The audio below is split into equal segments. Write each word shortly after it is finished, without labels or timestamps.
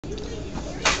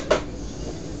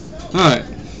Alright.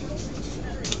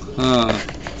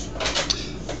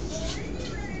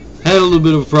 Had a little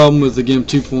bit of a problem with the GIMP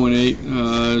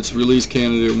 2.8. It's release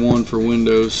candidate 1 for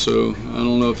Windows, so I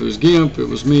don't know if it was GIMP, it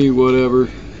was me, whatever.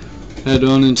 Had to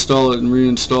uninstall it and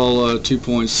reinstall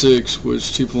 2.6, which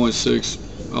 2.6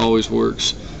 always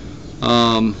works.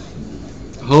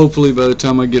 Hopefully by the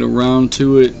time I get around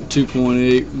to it,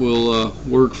 2.8 will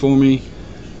work for me,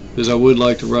 because I would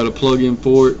like to write a plugin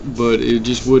for it, but it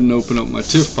just wouldn't open up my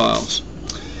TIFF files.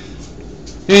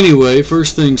 Anyway,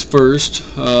 first things first,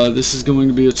 this is going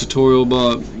to be a tutorial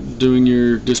about doing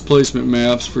your displacement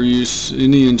maps for use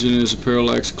in the engine as a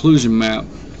parallax occlusion map.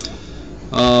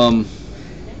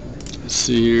 Let's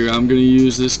see here, I'm going to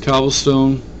use this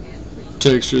cobblestone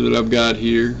texture that I've got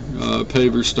here,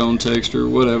 paver stone texture,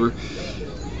 whatever,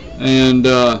 and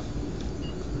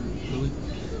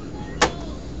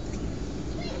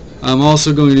I'm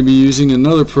also going to be using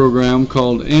another program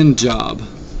called NJob.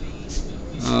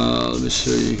 Let me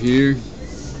show you here.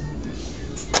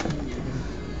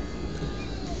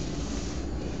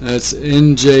 That's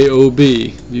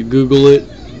NJOB. You Google it.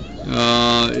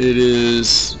 It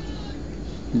is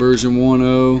version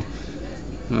 1.0.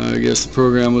 I guess the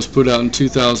program was put out in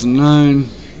 2009.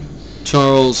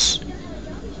 Charles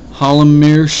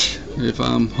Hollenmirsch, if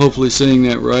I'm hopefully saying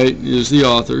that right, is the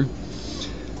author.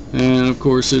 And of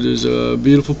course it is a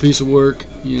beautiful piece of work.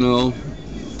 You know,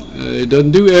 it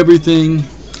doesn't do everything,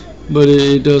 but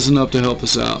it does enough to help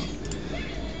us out.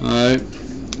 Alright,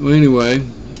 well anyway,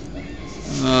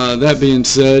 that being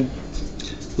said,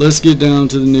 let's get down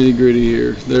to the nitty gritty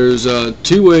here. There's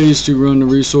two ways to run the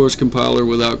resource compiler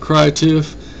without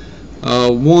crytiff.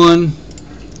 One,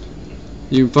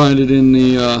 you can find it in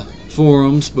the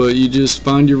forums, but you just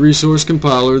find your resource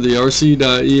compiler, the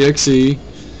rc.exe,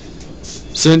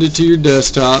 send it to your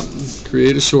desktop,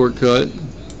 create a shortcut,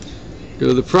 go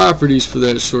to the properties for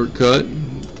that shortcut,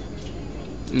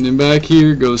 and then back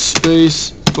here go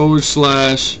space / hold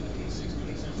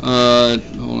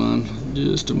on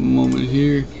just a moment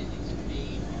here,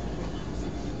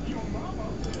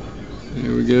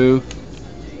 there we go,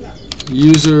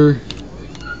 user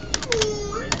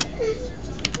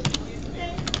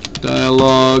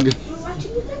dialog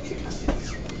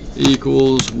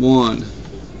equals 1.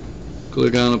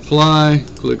 Click on apply,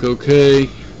 click OK,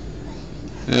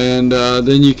 and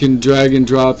then you can drag and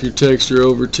drop your texture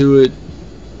over to it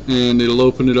and it'll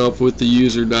open it up with the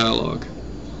user dialog.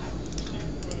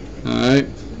 Alright,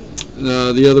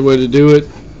 the other way to do it,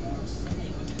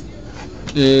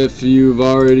 if you've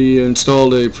already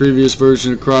installed a previous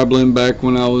version of CryBlend back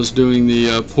when I was doing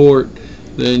the port,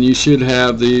 then you should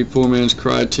have the poor man's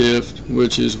crytiff,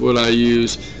 which is what I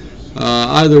use.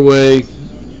 Either way,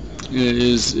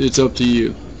 it's up to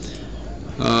you,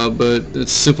 but it's a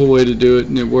simple way to do it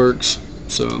and it works.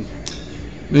 So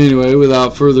anyway,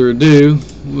 without further ado,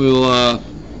 we'll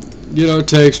get our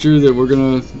texture that we're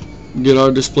gonna get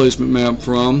our displacement map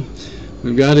from.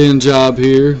 We've got NJob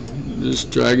here,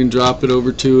 just drag and drop it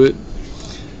over to it,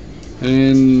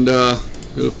 and go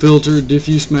to filter,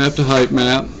 diffuse map to height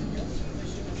map.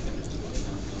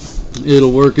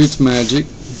 It'll work its magic.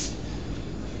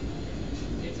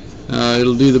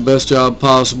 It'll do the best job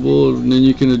possible, and then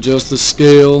you can adjust the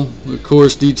scale, the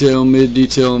coarse detail, mid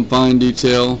detail, and fine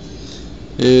detail.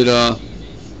 It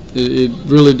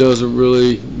really does a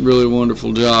really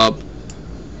wonderful job.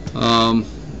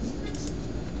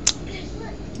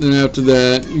 Then after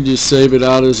that, you just save it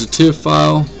out as a TIFF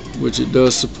file, which it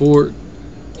does support.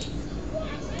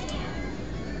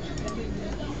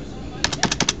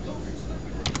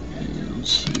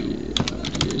 Let's see,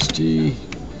 DST.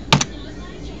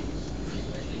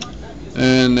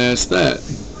 And that's that.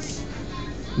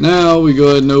 Now we go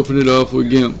ahead and open it up with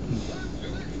GIMP.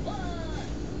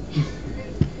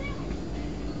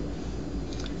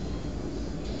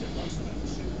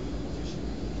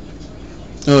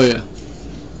 Oh yeah,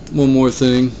 one more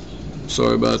thing,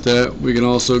 sorry about that, we can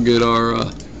also get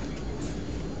our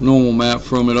normal map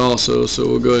from it also, so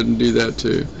we'll go ahead and do that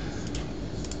too.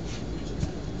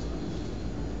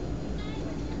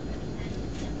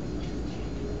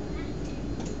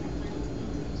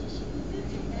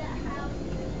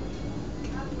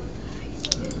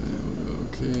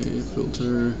 Okay,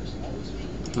 filter,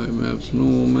 height maps,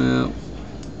 normal map,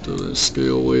 throw that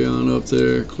scale way on up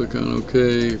there, click on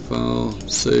OK, file,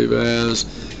 save as.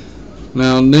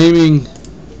 Now naming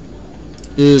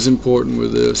is important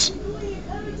with this.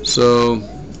 So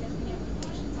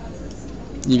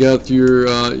you got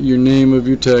your name of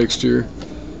your texture,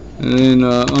 and then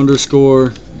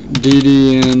underscore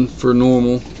DDN for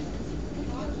normal,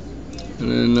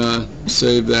 and then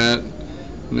save that,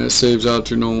 and that saves out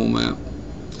your normal map.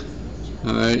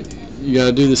 Alright, you got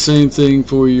to do the same thing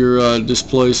for your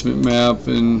displacement map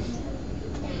and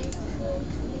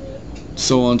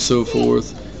so on and so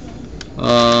forth.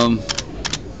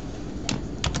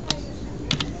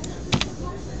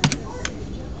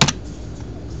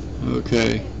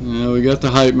 Okay, now we got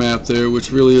the height map there,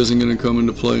 which really isn't going to come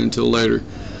into play until later.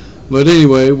 But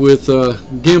anyway, with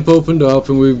GIMP opened up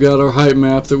and we've got our height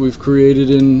map that we've created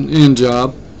in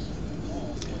InJob,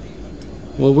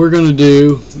 what we're going to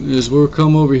do is we'll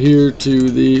come over here to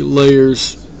the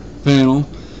layers panel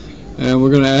and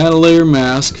we're going to add a layer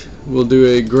mask. We'll do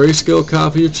a grayscale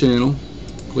copy of channel,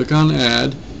 click on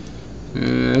add,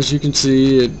 and as you can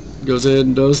see it goes ahead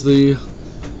and does the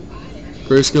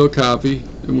grayscale copy,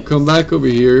 and we'll come back over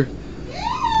here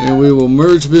and we will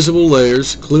merge visible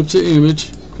layers, clip to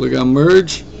image, click on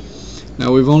merge.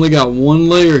 Now we've only got one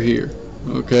layer here,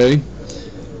 okay?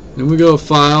 Then we go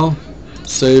file,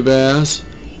 save as,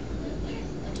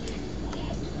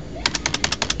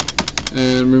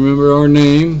 and remember our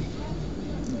name,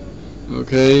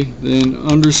 okay? Then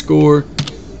underscore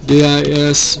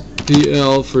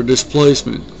displ for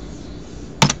displacement,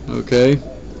 okay?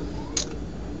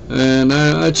 And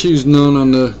I choose none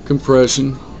on the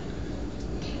compression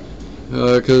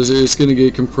because it's going to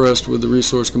get compressed with the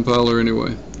resource compiler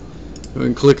anyway. Go ahead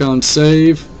and click on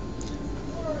save,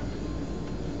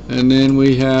 and then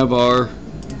we have our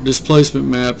displacement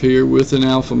map here with an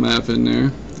alpha map in there,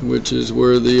 which is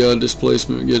where the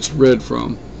displacement gets read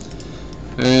from.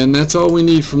 And that's all we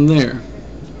need from there.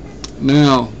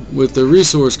 Now with the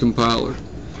resource compiler,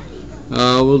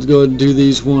 we'll go ahead and do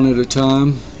these one at a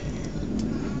time.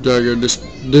 Drag our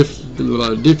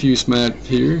diffuse map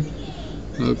here.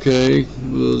 Okay,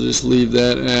 we'll just leave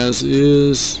that as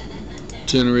is.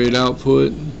 Generate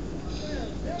output, and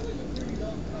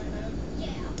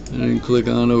then click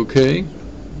on OK,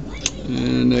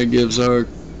 and that gives our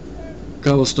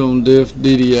cobblestone diff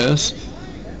DDS.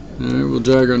 Alright, we'll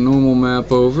drag our normal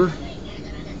map over,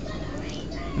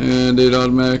 and it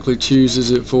automatically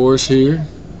chooses it for us here.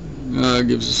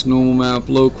 Gives us normal map,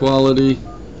 low quality.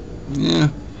 Yeah.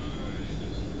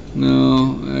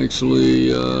 No,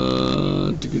 actually,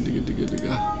 we'll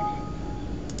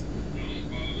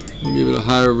give it a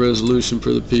higher resolution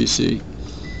for the PC.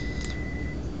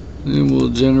 Then we'll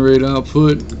generate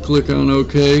output, click on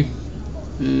OK,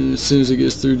 and as soon as it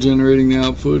gets through generating the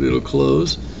output, it'll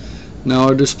close. Now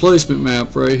our displacement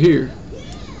map right here.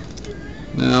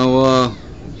 Now,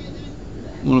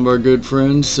 one of our good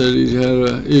friends said he had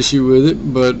an issue with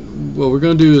it, but what we're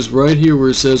going to do is right here where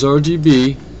it says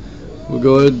RGB, we'll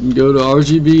go ahead and go to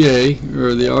RGBA,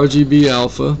 or the RGB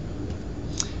alpha.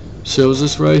 Shows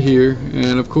us right here,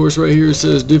 and of course right here it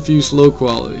says diffuse low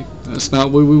quality. That's not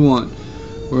what we want.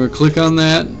 We're going to click on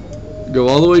that, go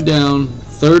all the way down,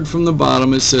 third from the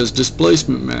bottom it says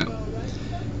displacement map.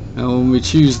 Now when we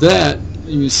choose that,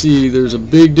 you can see there's a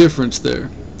big difference there.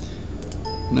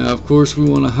 Now of course we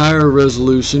want a higher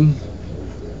resolution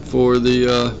for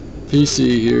the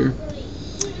PC here.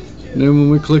 And then when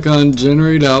we click on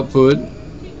generate output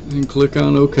and click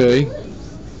on OK,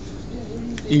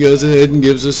 he goes ahead and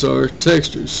gives us our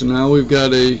textures. So now we've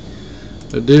got a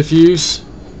diffuse,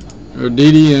 or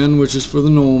DDN, which is for the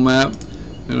normal map,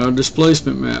 and our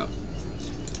displacement map.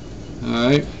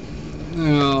 Alright,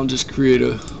 now I'll just create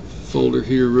a folder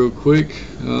here real quick.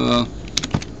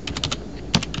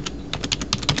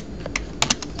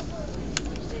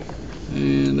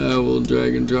 And I will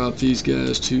drag and drop these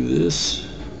guys to this.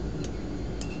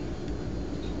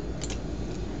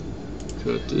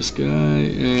 Cut this guy,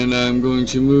 and I'm going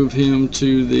to move him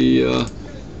to the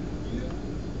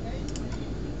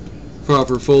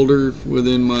proper folder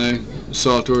within my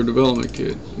software development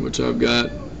kit, which I've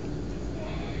got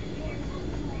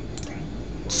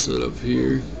set up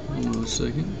here. Hold on a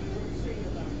second.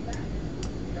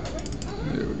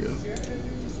 There we go.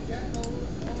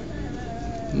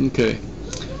 Okay.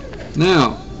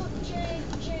 Now,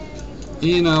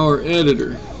 in our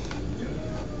editor,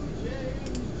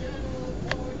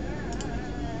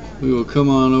 we will come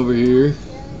on over here,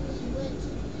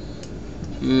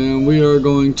 and we are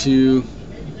going to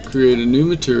create a new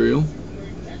material.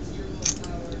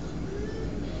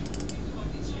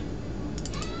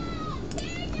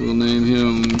 We'll name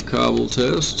him Cobble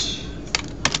Test.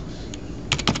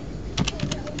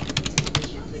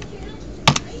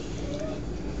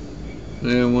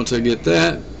 And once I get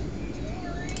that,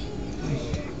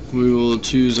 we will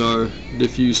choose our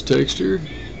diffuse texture.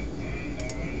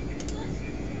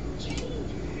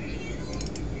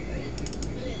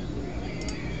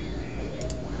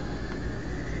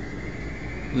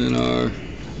 Then our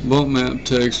bump map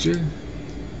texture.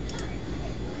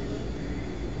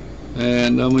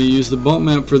 and I'm going to use the bump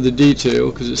map for the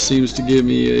detail because it seems to give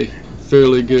me a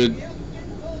fairly good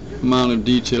amount of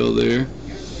detail there.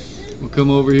 We'll come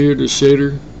over here to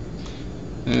shader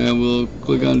and we'll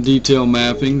click on detail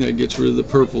mapping. That gets rid of the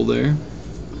purple there.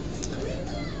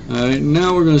 Alright,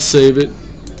 now we're going to save it.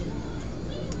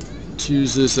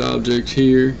 Choose this object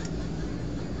here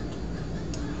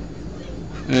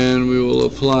and we will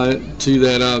apply it to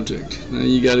that object. Now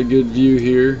you got a good view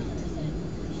here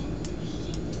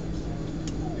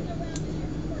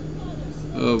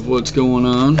of what's going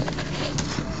on.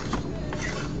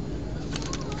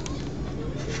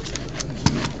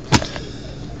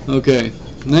 Okay,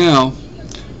 now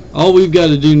all we've got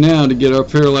to do now to get our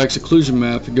parallax occlusion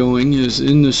map going is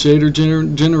in the shader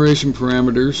generation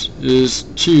parameters is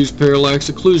choose parallax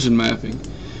occlusion mapping.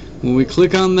 When we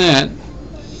click on that,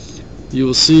 you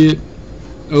will see it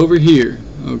over here.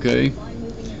 Okay,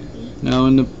 now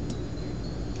in the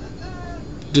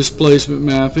displacement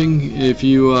mapping, if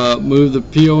you move the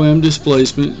POM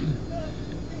displacement,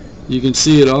 you can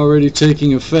see it already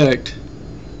taking effect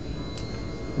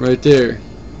right there.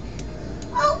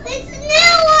 Oh, it's a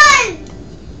new one!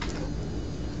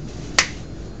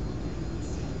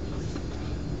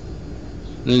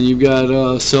 Then you've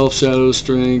got self shadow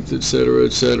strength, etc.,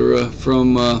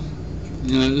 from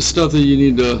the stuff that you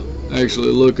need to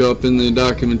actually look up in the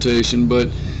documentation, but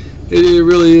it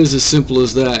really is as simple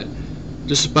as that.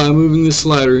 Just by moving the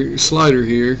slider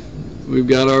here, we've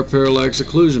got our parallax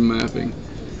occlusion mapping,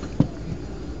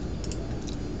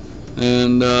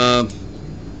 and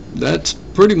that's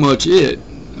pretty much it.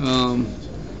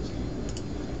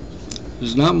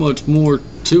 There's not much more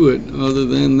to it other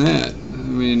than that.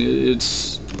 I mean,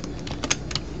 it's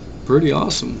pretty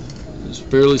awesome. It's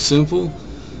fairly simple,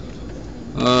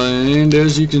 and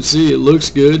as you can see, it looks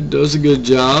good, does a good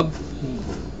job.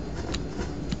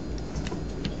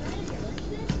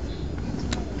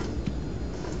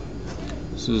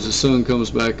 As soon as the sun comes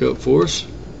back up for us,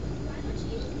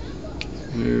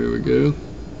 there we go.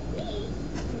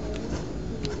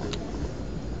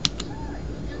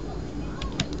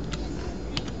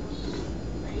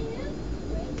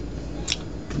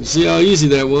 You see how easy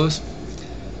that was?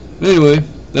 Anyway,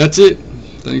 that's it.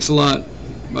 Thanks a lot.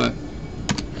 Bye.